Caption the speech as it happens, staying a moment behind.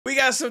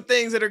got some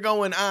things that are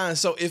going on.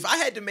 So if I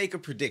had to make a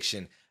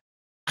prediction,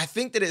 I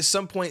think that at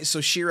some point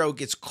Soshiro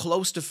gets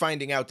close to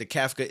finding out that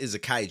Kafka is a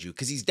kaiju,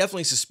 because he's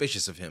definitely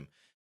suspicious of him.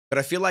 But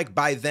I feel like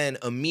by then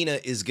Amina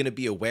is going to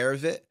be aware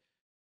of it,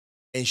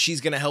 and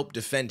she's going to help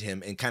defend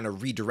him and kind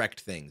of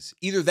redirect things.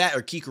 Either that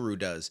or Kikaru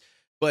does.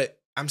 But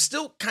I'm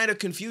still kind of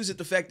confused at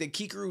the fact that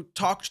Kikaru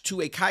talked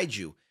to a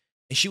kaiju,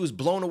 and she was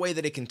blown away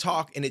that it can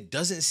talk, and it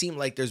doesn't seem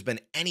like there's been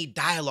any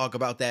dialogue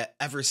about that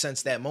ever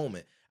since that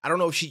moment. I don't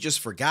know if she just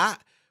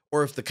forgot,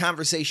 or if the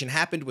conversation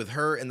happened with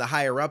her and the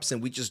higher-ups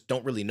and we just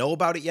don't really know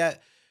about it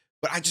yet.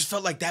 But I just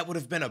felt like that would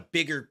have been a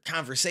bigger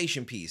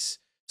conversation piece.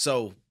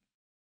 So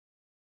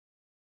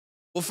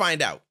we'll find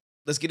out.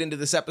 Let's get into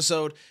this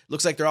episode.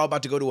 Looks like they're all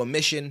about to go to a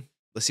mission.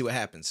 Let's see what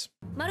happens.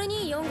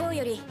 0245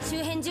より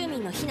周辺住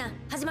民の避難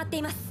始まって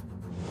います。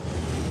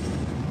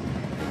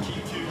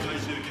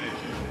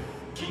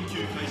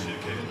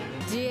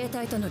自衛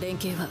隊との連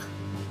携は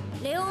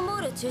レオンモ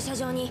ール駐車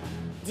場に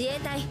自衛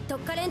隊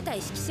特化連隊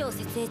指揮所を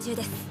設営中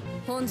です。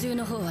本住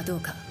の方はどう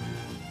か。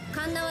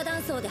環縄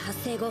断層で発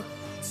生後、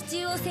地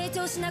中を成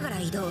長しながら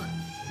移動。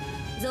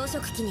増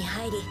殖期に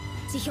入り、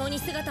地表に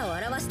姿を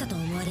現したと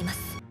思われま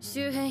す。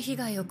周辺被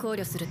害を考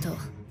慮すると、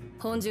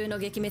本住の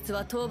撃滅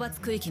は討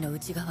伐区域の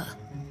内側、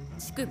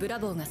地区ブラ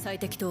ボーが最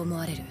適と思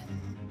われる。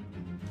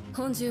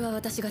本住は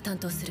私が担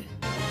当する。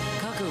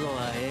覚悟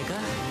はええか。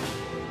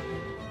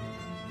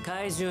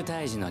怪獣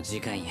退治の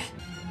時間や。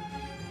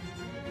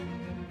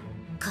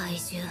怪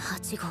獣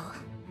8号、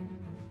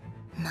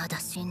まだ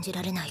信じ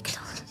られないけど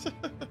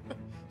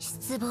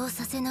失望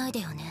させない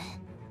でよ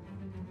ね、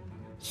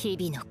日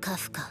々のカ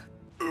フカ。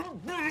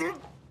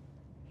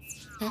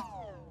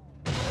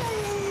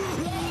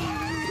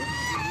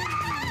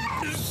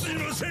すい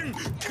ません、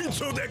緊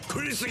張で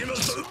食いすぎま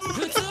す。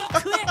普通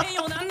食えへん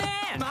よなんね。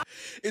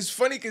It's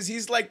funny because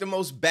he's like the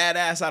most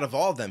badass out of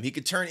all of them. He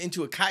could turn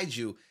into a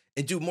kaiju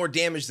and do more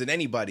damage than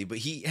anybody, but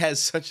he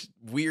has such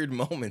weird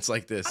moments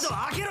like this.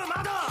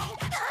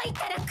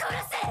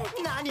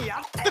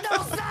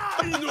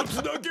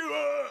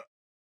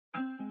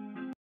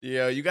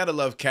 Yeah, you gotta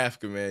love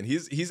Kafka, man.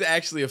 He's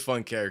actually a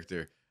fun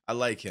character. I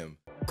like him.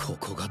 こ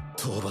こが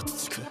討伐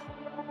地区。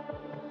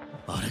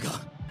あれが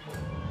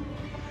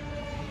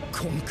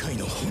今回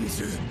の本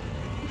獣。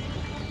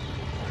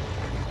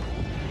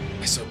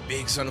That's a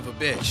big son of a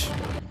bitch.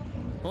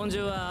 本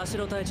獣は芦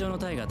野隊長の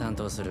隊が担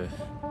当する。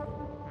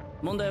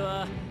問題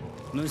は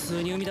無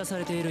数に生み出さ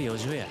れている余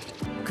剰や。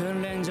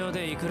訓練場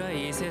でいくら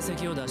いい成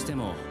績を出して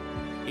も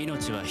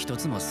命は一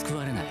つも救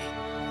われない。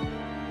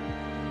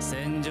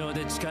戦場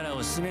で力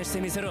を示して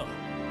みせろ、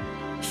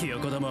ひよ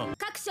こども。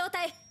各小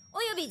隊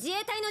および自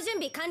衛隊の準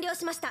備完了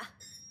しました。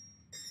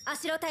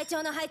芦野隊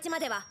長の配置ま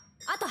では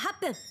あと8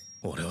分。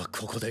俺は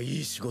ここでい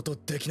い仕事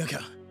できなき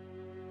ゃ。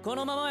こ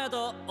のままや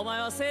とお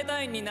前は生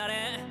体院にな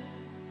れん。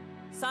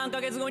3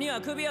ヶ月後には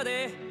クビや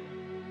で。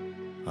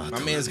My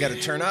man's got to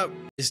turn up.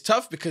 It's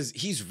tough because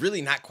he's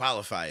really not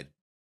qualified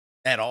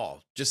at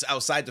all. Just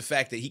outside the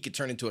fact that he could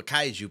turn into a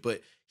kaiju,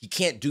 but he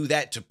can't do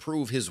that to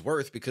prove his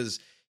worth because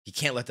he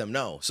can't let them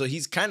know. So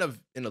he's kind of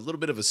in a little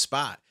bit of a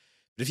spot.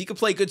 But if he could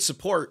play good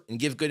support and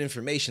give good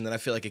information, then I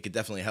feel like it could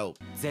definitely help.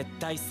 絶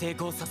対成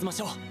功させま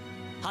しょう。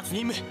初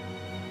任務。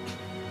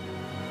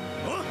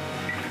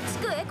地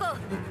区エコー、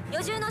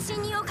余重の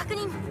侵入を確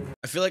認。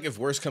I feel like if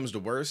worst comes to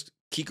worst,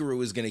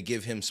 Kikaru is going to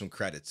give him some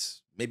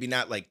credits. Maybe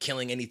not like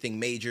killing anything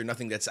major,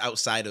 nothing that's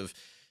outside of,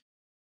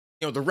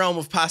 you know, the realm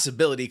of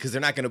possibility, because they're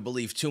not going to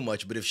believe too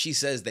much. But if she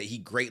says that he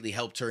greatly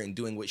helped her in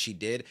doing what she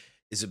did,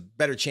 is a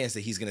better chance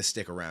that he's going to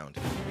stick around.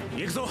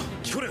 行くぞ、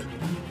キコル。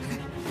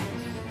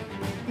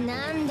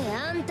なんで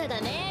あんた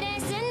が命令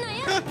すんの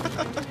よ。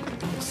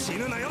死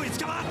ぬなよ、市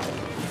川。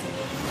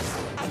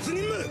初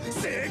任務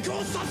成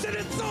功させ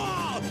るぞ。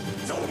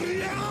ゾンビ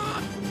や。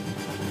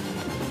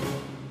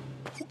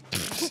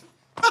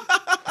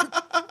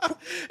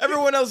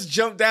Everyone else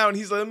jumped down.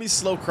 He's like, let me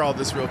slow crawl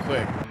this real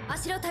quick.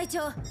 芦野隊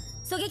長、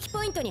狙撃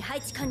ポイントに配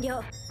置完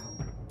了。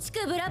地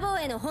区ブラボ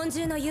ーへの本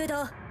獣の誘導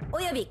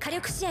および火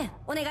力支援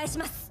お願いし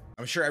ます。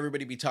I'm sure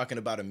everybody be talking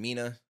about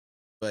MINA,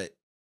 but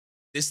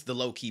this is the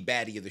low-key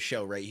baddie of the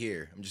show right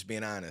here. I'm just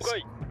being honest.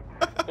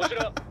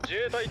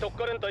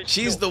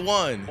 She's the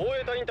one. 防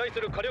衛隊に対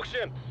する火力支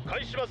援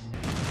開始します。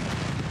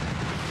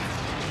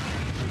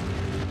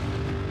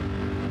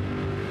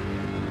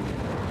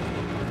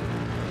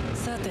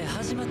さて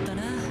始まった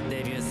な、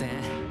デビュー戦。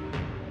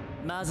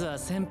まずは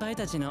先輩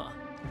たちの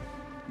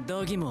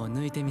道義も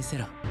抜いてみせ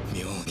ろ。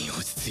妙に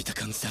落ち着いた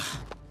感じだ。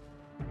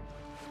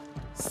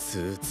ス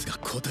ーツが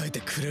答え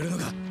てくれるの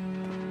が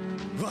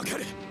わか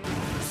る。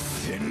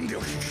戦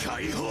力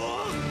解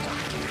放。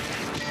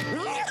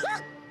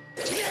前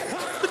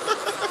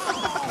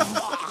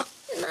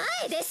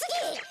出す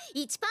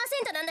ぎ。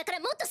1% なんだから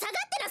もっと下がっ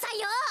てなさい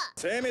よ。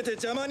せめて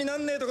邪魔にな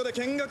んねえとこで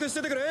見学し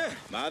ててくれ。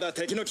まだ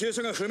敵の急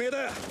所が不明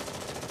だ。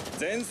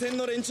前線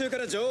の連中か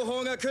ら情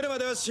報が来るま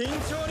では慎重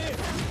に。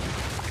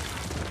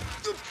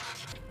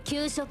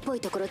急所っぽ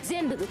いところ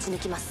全部ぶち抜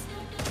きます。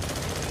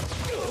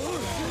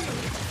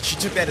She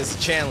took that as a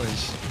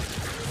challenge.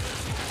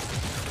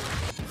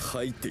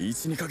 入って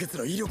 1,2 ヶ月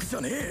の威力じ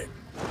ゃねえ。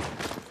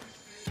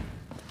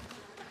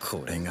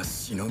これが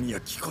篠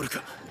宮キコル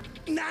か。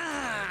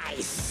ナ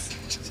イス。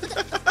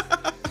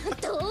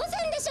当然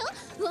でし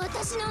ょ、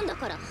私なんだ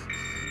から。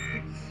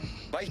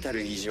バイタ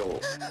ル異常、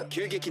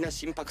急激な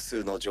心拍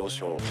数の上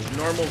昇。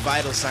 Normal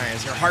vital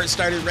signs. Her heart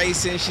started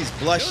racing. She's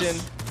blushing.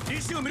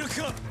 意志が魅力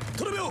か。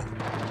とどめよ。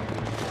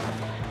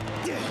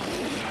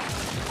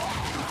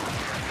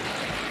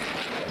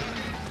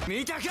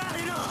見たか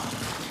レノ。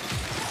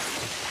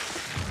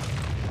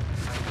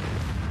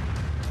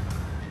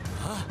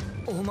あ、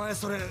お前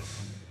それ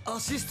ア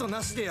シスト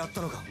なしでやっ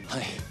たのか。は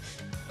い。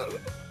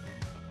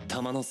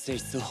弾の性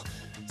質を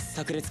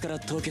炸裂から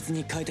凍結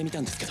に変えてみ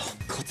たんですけど、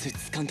コツ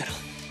掴んだら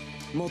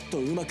もっと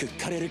うまく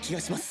狩れる気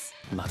がします。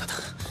まだだ。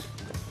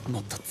も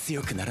っと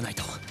強くならない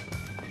と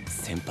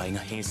先輩が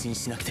変身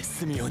しなくて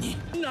済むように。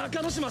中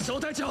之島小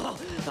隊長、あ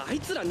い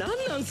つら何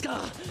なんす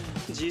か。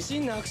自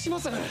信なくしま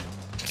す。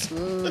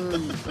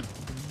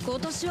今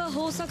年は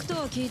豊作と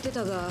は聞いて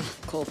たが、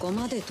ここ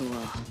までとは。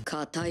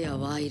片や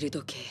ワイル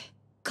ド系、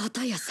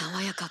片や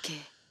爽やか系。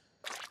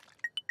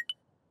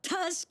確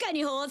か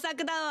に豊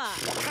作だわ。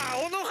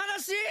顔の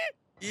話。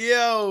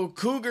 Yo,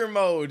 cougar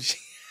mode.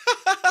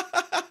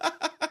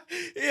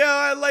 Yo,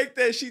 I like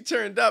that. She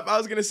turned up. I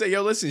was gonna say,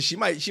 yo, listen, she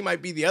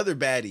might be the other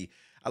baddie.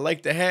 I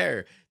like the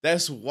hair.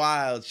 That's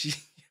wild. She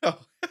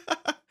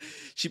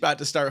about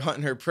to start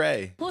hunting her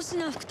prey. 星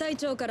名副隊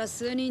長から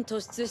数人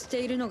突出し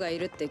ているのがい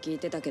るって聞い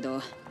てたけ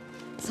ど、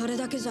それ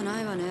だけじゃな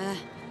いわね。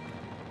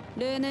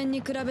例年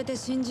に比べて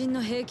新人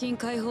の平均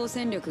解放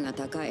戦力が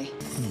高い。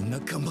みんな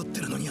頑張って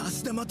るのに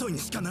足手まといに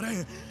しかなら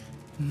ん。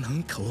な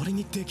んか俺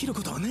にできる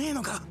ことはねえ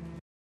のか。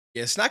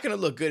Yeah, it's not gonna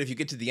look good if you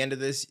get to the end of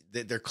this.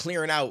 They're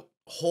clearing out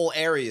whole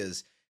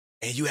areas,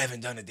 and you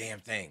haven't done a damn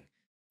thing.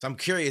 So I'm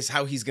curious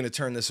how he's gonna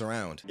turn this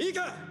around. いい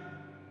か。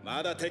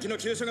まだ敵の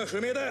急所が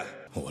不明だ。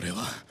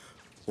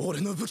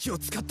俺の武器を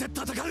使って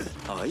戦う。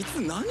あいつ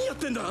何やっ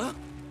てんだ。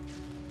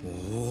お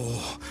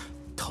お、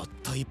たっ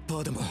た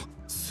1%でも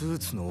スー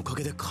ツのおか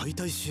げで解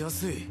体しや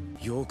すい。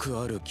よく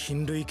ある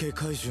菌類系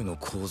怪獣の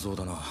構造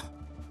だな。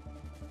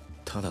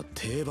ただ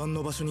定番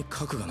の場所に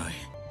核がない。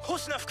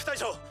星名副隊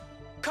長、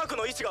核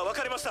の位置が分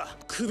かりました。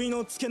首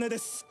の付け根で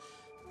す。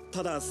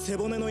ただ背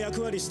骨の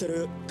役割して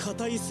る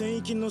硬い繊維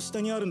筋の下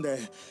にあるんで、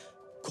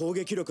攻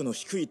撃力の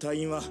低い隊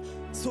員は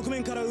側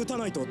面から撃た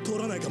ないと通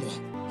らないかも。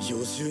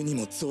予習に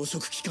も増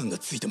殖器官が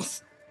ついてま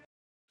す。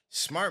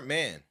 Smart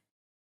man.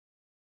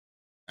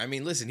 I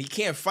mean, listen, he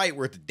can't fight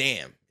worth a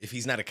damn if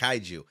he's not a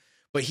kaiju,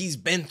 but he's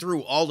been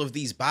through all of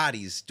these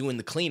bodies doing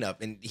the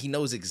cleanup, and he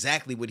knows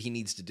exactly what he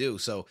needs to do.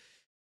 So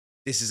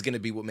this is going to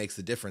be what makes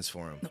the difference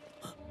for him.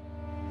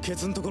 ケ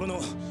ツのところの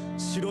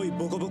白い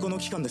ボコボコの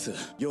器官です。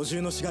予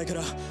習の死骸か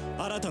ら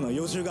新たな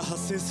予習が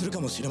発生するか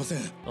もしれません。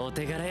お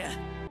手柄や。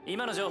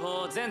今の情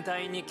報を全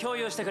隊員に共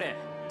有してくれ。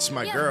It's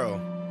my girl.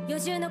 予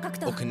習の核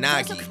と増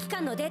Okanagi 殖期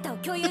間のデータを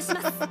共有し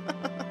ます。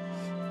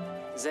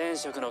前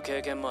職の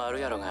経験もある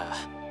やろが、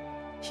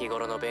日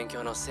頃の勉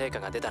強の成果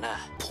が出たな。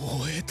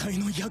防衛隊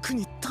の役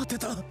に立て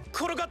た。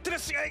転がってる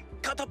死骸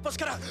片っ端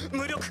から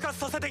無力化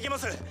させていきま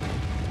す。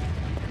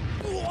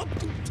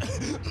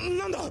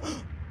なんだ。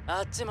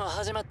あっちも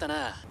始まった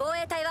な。防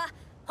衛隊は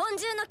本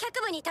銃の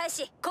脚部に対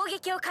し攻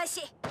撃を開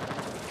始。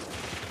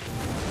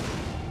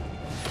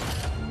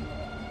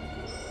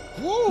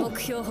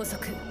目標補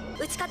足、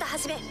撃ち方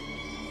始め。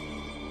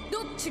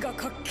どっちが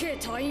かっけえ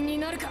隊員に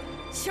なるか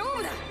勝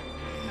負だ。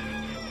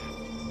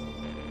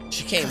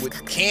 She came with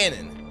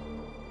cannon.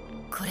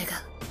 これ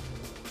が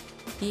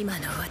今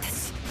の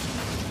私。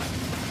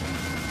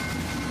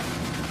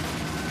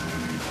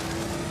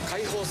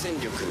解放戦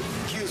力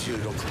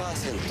 96%。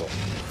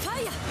 フ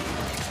ァイヤ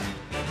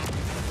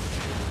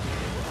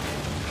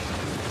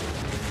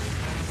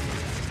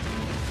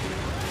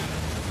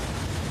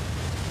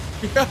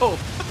ー。 Yo.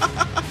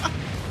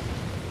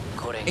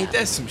 Ain't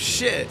that some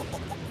shit?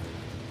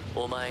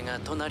 お前が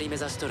隣目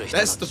指しとる人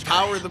の That's the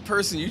power of the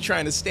person you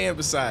trying to stand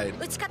beside.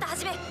 撃ち方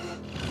始め。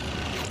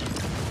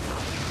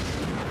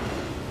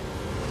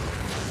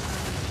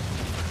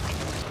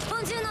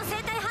本銃の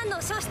生体反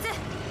応消失。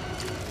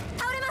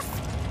倒れます。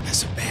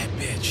 That's a bad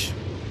bitch.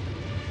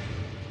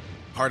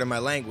 Part of my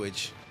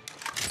language.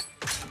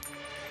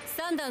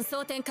 3段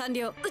装填完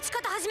了。撃ち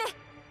方始め。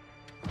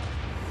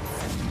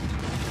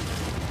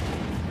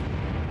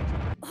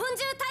本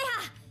銃大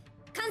破。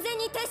完全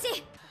に停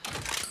止。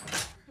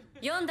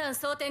4段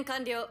装填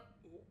完了。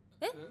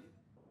え？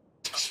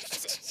し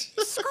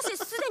かし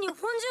すでに本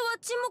銃は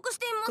沈黙し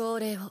ています。号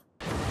令を。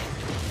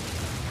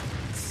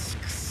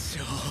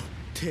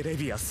テレ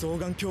ビや双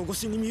眼鏡越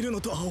しに見る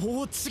のとは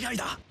大違い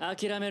だ。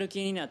諦める気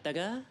になった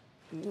か？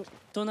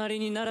隣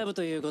に並ぶ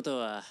ということ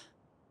は、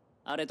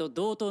あれと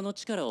同等の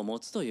力を持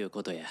つという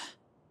ことや。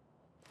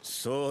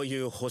そうい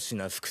う星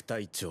名副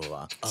隊長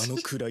はあの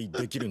くらい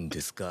できるんで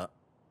すか？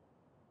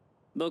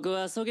僕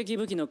は狙撃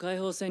武器の解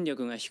放戦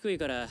力が低い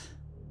から、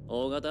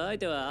大型相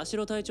手はアシ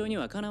ロ隊長に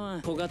はかなわ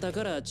ん。小型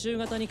から中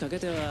型にかけ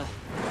ては。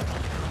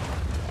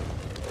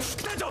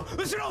副隊長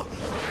後ろ。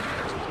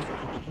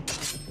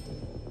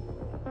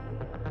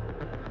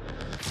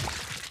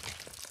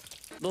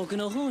僕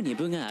の方に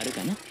部がある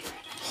かな。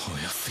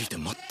早すぎて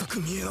全く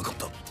見えなかっ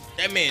た。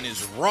 That man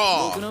is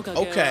raw. 僕の家系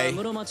は Okay.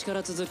 室町か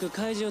ら続く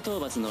怪獣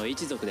討伐の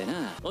一族で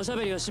な。おしゃ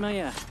べりをしまい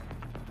や。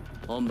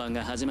本番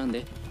が始まん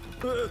で。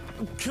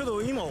け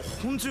ど今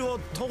本獣は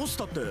倒し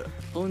たって。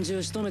本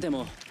獣仕留めて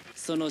も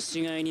その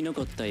死骸に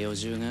残った余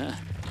獣が。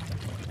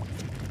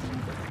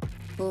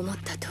思っ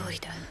た通り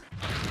だ。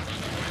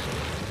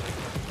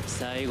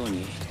最後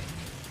に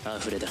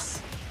溢れ出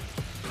す。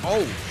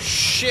 Oh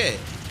shit.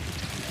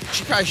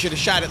 She probably should have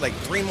shot it like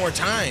 3 more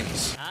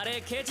times. あ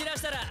れ蹴散ら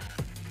したら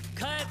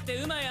帰って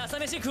うまい朝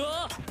飯食おう。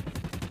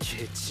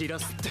蹴散ら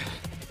すって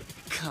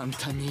簡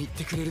単に言っ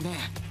てくれるね。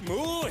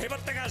もうへばっ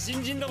たか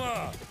新人ども。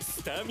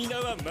スタミナ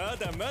はま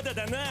だまだ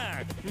だな。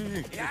や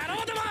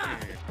ろうど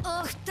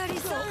も。お二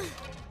人さ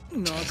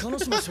ん。中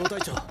之島小隊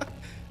長。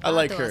I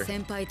like あとは her.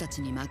 先輩た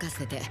ちに任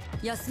せて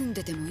休ん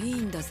でてもいい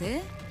んだ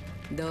ぜ。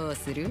どう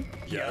する？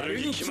やる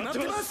に決まって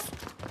ます。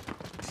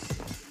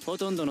ほ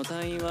とんどの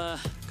隊員は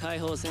解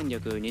放戦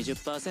力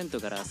 20%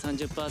 から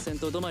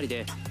 30% 止まり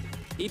で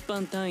一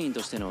般隊員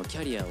としてのキ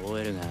ャリアを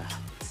終えるが、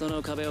そ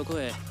の壁を越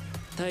え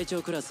隊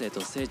長クラスへ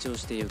と成長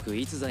してゆく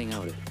逸材が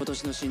おる。今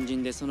年の新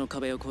人でその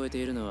壁を越えて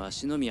いるのは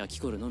篠宮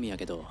キコルのみや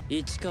けど、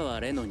市川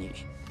レノに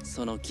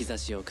その兆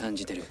しを感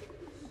じてる。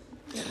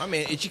 My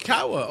man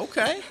Ichikawa.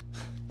 Okay.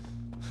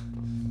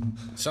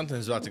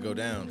 Something's about to go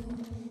down.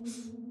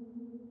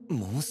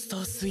 モンスタ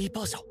ースイー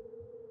パーじゃ。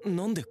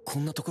なんでこ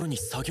んなところに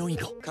作業員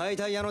が。解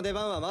体屋の出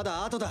番はま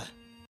だ後だ。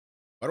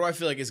 Why do I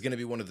feel like it's gonna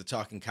be one of the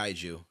talking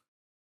kaiju?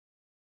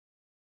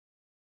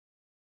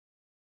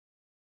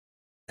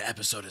 The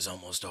episode is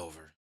almost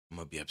over. I'm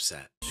gonna be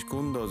upset. 仕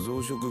込んだ増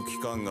殖器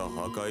官が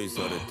破壊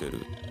されて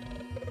る。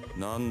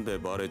なんで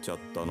バレちゃっ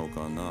たの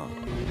かな。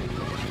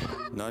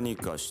何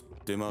か知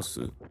ってま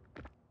す？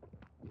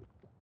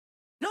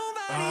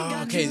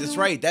 Oh, okay, that's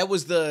right. That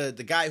was the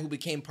guy who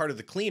became part of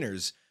the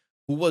cleaners,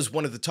 who was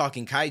one of the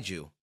talking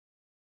kaiju.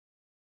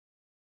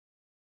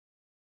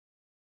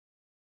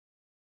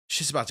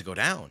 Shit's about to go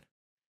down.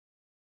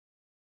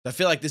 I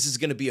feel like this is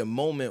going to be a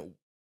moment.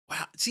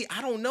 Wow. See,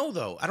 I don't know,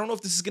 though. I don't know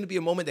if this is going to be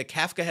a moment that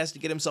Kafka has to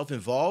get himself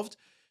involved,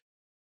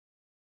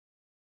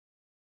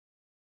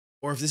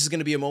 or if this is going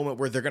to be a moment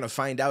where they're going to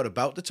find out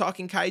about the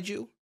talking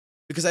kaiju,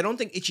 because I don't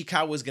think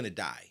Ichikawa is going to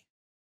die.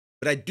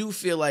 But I do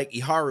feel like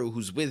Iharu,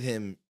 who's with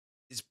him,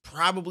 is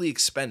probably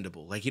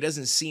expendable. Like, he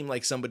doesn't seem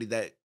like somebody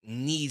that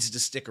needs to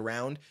stick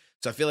around.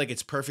 So I feel like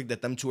it's perfect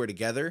that them two are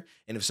together.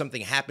 And if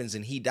something happens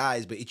and he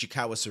dies, but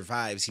Ichikawa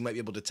survives, he might be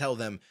able to tell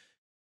them,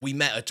 we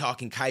met a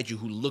talking kaiju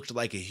who looked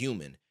like a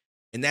human.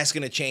 And that's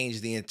going to change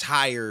the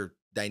entire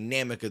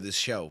dynamic of this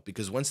show.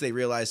 Because once they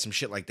realize some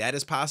shit like that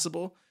is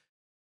possible,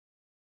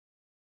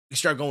 you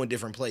start going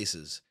different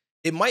places.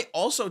 It might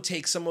also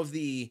take some of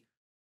the...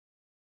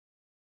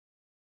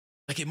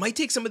 Like, it might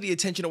take some of the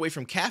attention away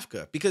from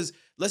Kafka. Because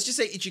let's just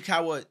say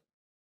Ichikawa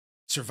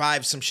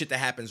survives some shit that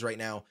happens right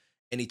now,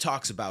 and he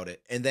talks about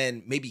it. And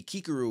then maybe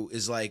Kikuru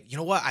is like, you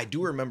know what? I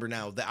do remember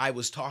now that I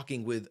was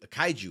talking with a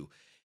kaiju.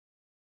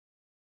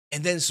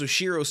 And then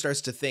Soshiro starts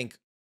to think,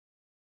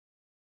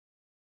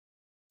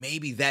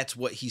 maybe that's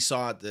what he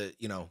saw at the,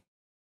 you know,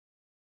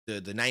 the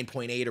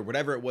 9.8 or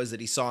whatever it was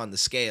that he saw on the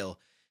scale.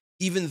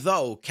 Even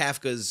though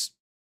Kafka's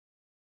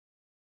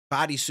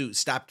bodysuit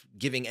stopped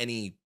giving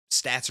any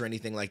stats or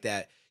anything like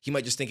that, he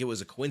might just think it was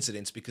a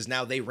coincidence because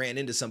now they ran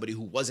into somebody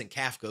who wasn't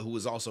Kafka, who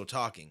was also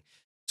talking.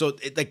 So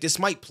like this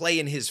might play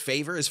in his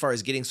favor as far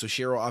as getting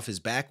Soshiro off his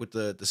back with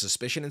the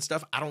suspicion and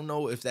stuff. I don't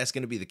know if that's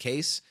going to be the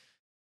case,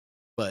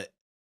 but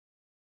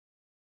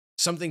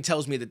something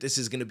tells me that this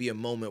is going to be a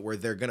moment where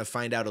they're going to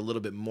find out a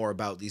little bit more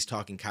about these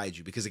talking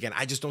kaiju, because again,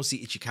 I just don't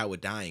see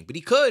Ichikawa dying, but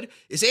he could.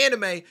 It's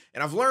anime,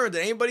 and I've learned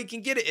that anybody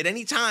can get it at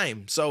any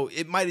time. So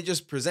it might have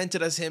just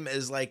presented us him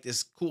as like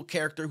this cool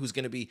character who's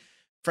going to be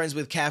friends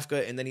with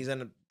Kafka, and then he's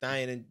end up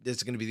dying, and this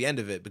is going to be the end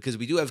of it, because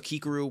we do have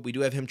Kikuru, we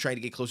do have him trying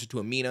to get closer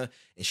to MINA,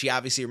 and she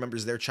obviously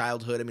remembers their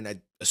childhood. I mean,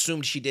 I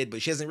assumed she did,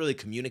 but she hasn't really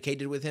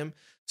communicated with him,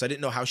 so I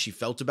didn't know how she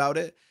felt about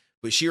it,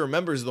 but she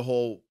remembers the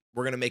whole,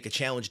 we're going to make a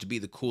challenge to be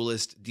the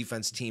coolest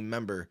defense team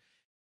member,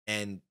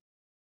 and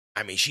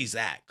I mean, she's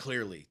that,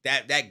 clearly.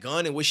 That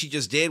gun and what she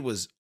just did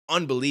was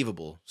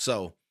unbelievable,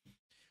 so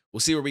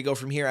we'll see where we go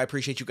from here. I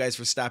appreciate you guys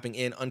for stopping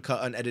in.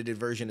 Uncut, unedited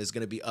version is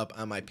going to be up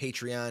on my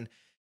Patreon.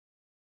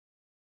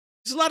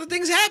 There's a lot of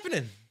things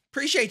happening.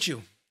 Appreciate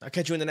you. I'll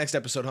catch you in the next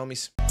episode,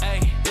 homies.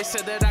 Hey, they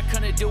said that I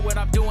couldn't do what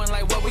I'm doing.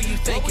 Like, what were you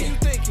thinking?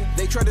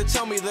 They tried to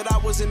tell me that I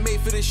wasn't made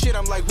for this shit.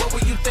 I'm like, what were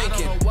you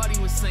thinking? I don't know what he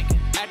was thinking.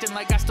 Acting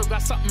like I still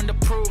got something to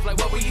prove. Like,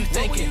 what were you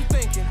thinking?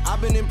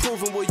 I've been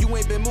improving. Well, you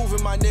ain't been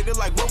moving, my nigga.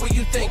 Like, what were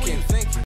you thinking?